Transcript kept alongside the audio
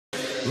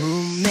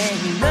運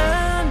命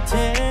なん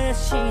て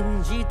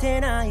信じ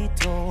てない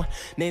と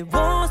目を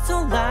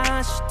そ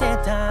らして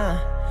た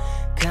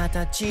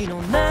形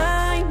の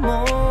ない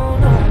も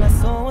のが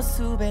そ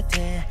う全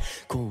て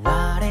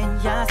壊れ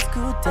やすく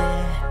て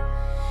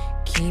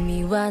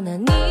君は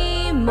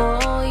何も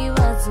言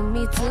わず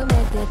見つめ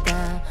て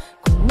た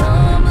こ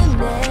の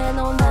胸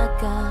の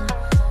中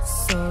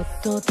そっ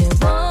と手を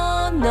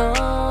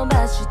伸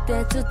ばし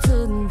て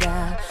包ん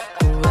だ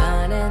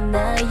壊れ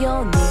ない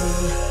ように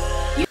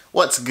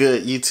What's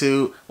good,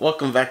 YouTube?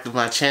 Welcome back to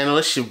my channel.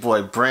 It's your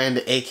boy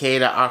Brandon, aka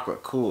the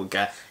Awkward Cool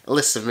Guy.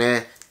 Listen,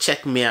 man,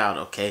 check me out,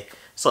 okay?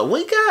 So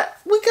we got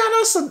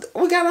us an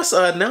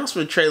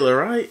announcement trailer,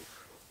 right?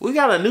 We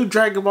got a new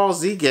Dragon Ball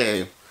Z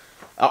game,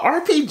 a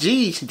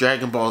RPG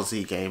Dragon Ball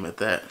Z game at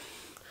that,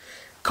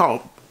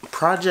 called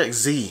Project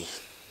Z.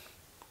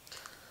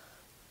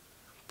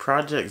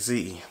 Project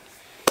Z.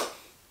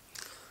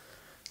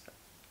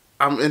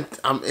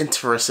 I'm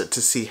interested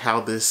to see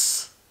how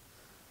it's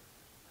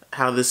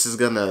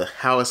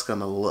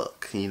gonna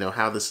look, you know,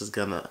 how this is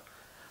gonna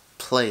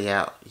play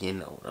out, you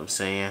know what I'm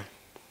saying?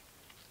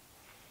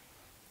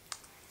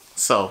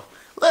 So,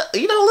 let's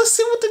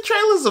see what the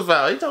trailer's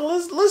about, you know,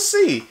 let's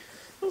see. It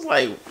was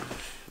like,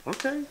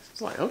 okay,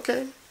 it's like,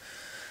 okay.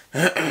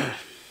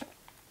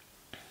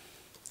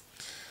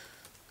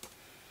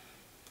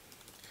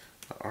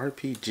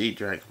 RPG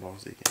Dragon Ball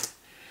Z game.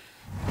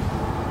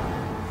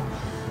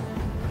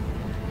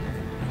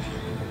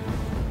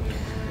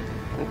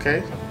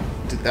 Okay,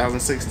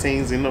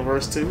 2016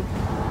 Xenoverse 2.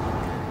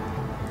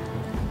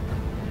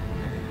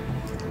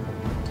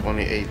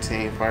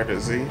 2018 Fighter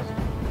Z.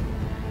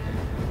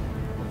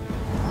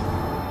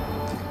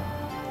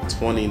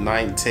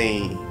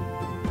 2019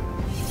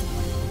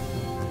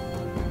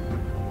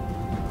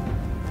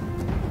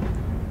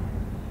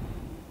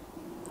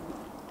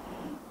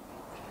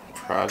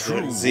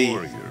 Project Z.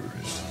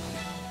 Warriors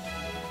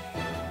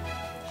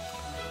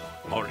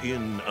are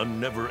in a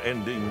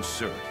never-ending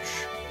search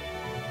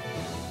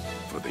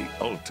for the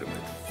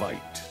ultimate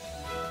fight.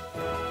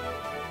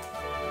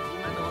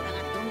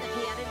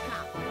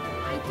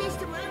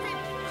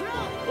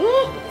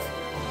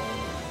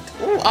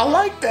 Ooh, I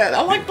like that.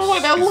 I like the way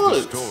that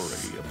looks. The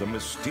story of the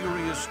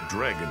mysterious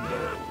Dragon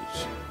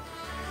Balls.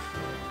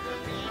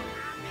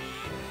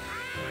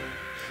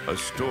 A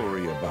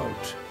story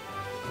about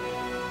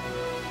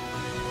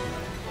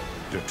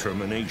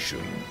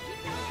determination.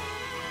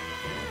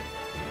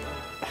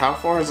 How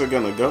far is it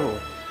gonna go?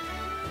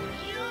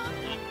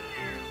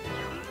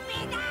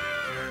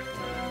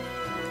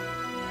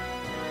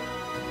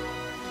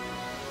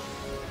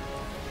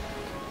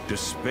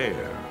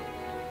 Despair.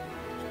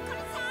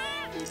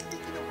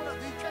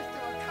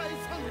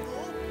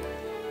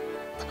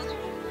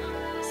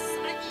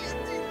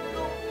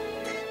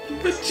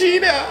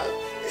 Vegeta!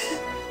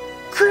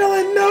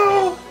 Krillin,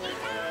 no!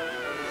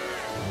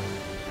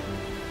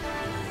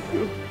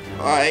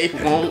 I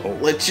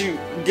won't let you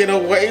get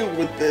away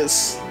with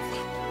this.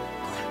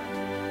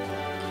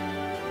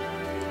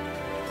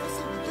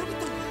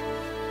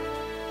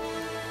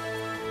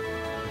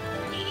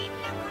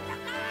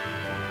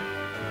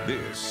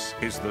 This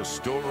is the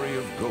story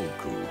of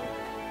Goku,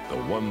 the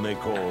one they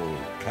call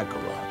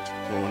Kakarot.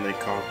 The one they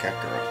call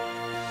Kakarot.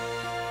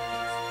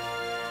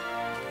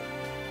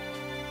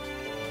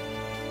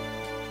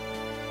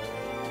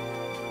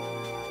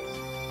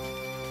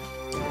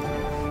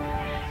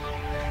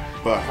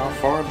 But how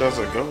far does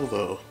it go,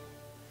 though?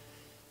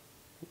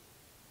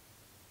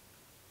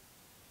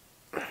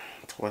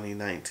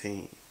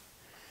 2019.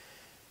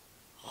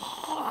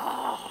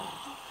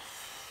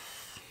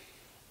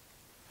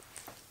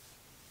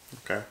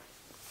 Okay.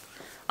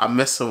 I'm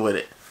messing with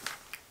it.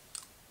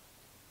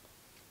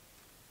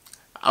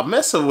 I'm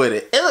messing with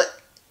it.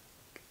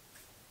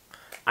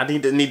 I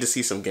need to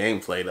see some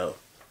gameplay though.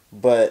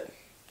 But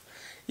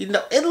you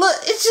know,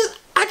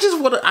 I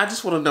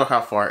just want to know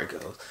how far it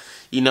goes.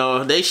 You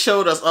know, they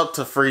showed us up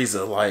to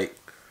Frieza. Like,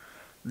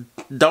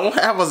 don't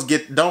have us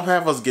get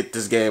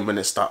this game and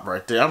it stop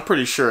right there. I'm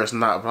pretty sure it's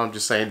not, but I'm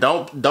just saying,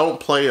 don't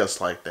play us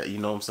like that. You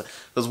know what I'm saying?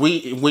 Because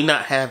we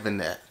not having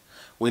that.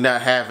 We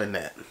not having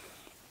that.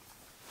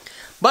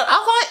 But I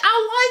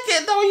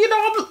like it though. You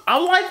know, I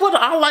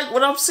like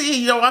what I'm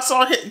seeing. You know, I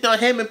saw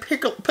him and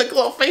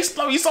Piccolo face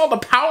though. You saw the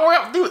power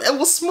up, dude. It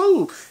was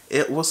smooth.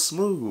 It was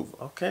smooth.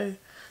 Okay,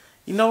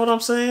 you know what I'm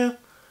saying?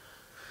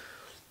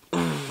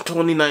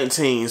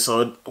 2019.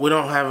 So we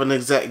don't have an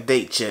exact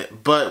date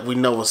yet, but we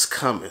know it's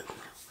coming.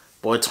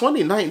 Boy,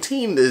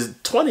 2019 is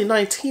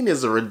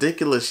a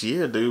ridiculous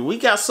year, dude. We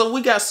got so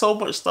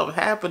much stuff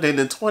happening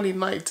in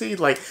 2019.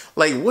 Like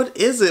what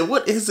is it?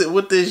 What is it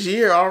with this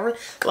year already?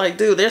 Like,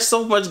 dude, there's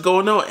so much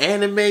going on,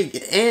 anime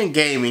and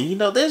gaming. You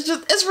know,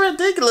 it's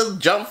ridiculous.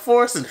 Jump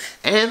Force and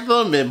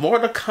Anthem and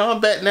Mortal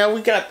Kombat. Now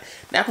we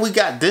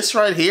got this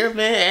right here,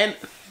 man.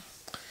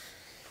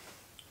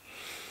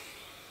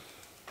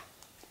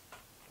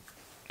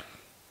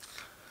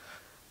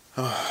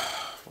 And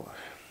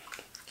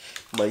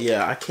but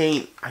yeah, I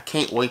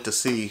can't wait to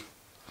see,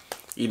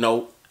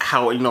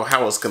 how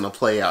it's gonna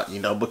play out,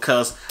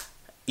 because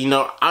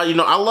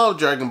I love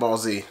Dragon Ball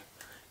Z,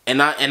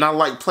 and I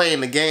like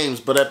playing the games,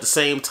 but at the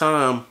same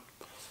time,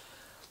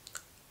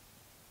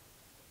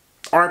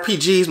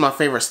 RPG is my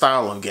favorite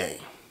style of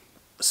game.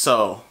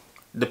 So,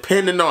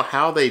 depending on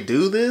how they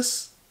do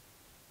this,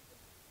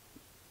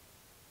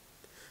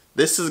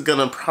 this is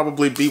gonna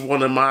probably be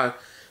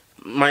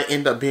might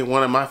end up being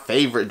one of my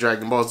favorite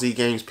Dragon Ball Z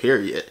games,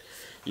 period.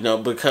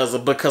 Because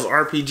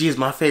RPG is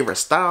my favorite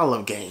style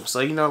of game. So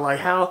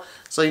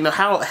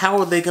how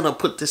are they gonna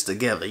put this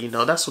together?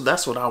 That's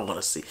what I want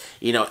to see.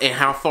 And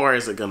how far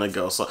is it gonna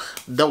go? So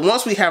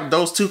once we have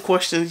those two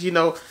questions,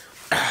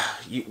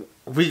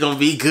 we gonna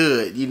be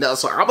good.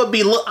 So I'm gonna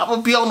be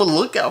on the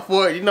lookout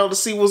for it. To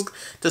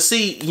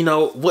see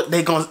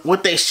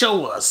what they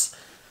show us.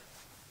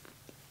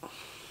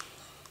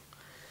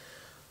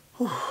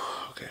 Whew,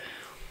 okay.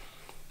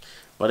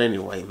 But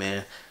anyway,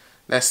 man.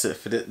 That's it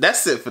for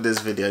this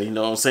video, you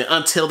know what I'm saying?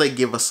 Until they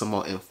give us some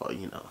more info,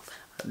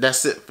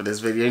 That's it for this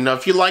video.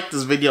 If you like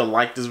this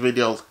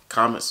video,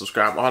 comment,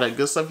 subscribe, all that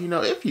good stuff,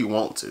 if you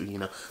want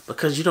to,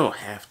 because you don't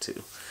have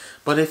to.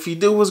 But if you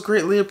do, it's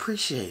greatly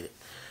appreciated.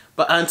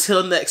 But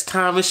until next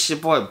time, it's your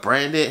boy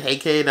Brandon,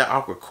 aka the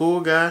Awkward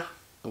Cool Guy,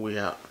 and we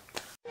out.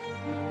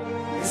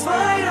 In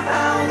spite of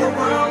how the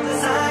world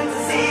is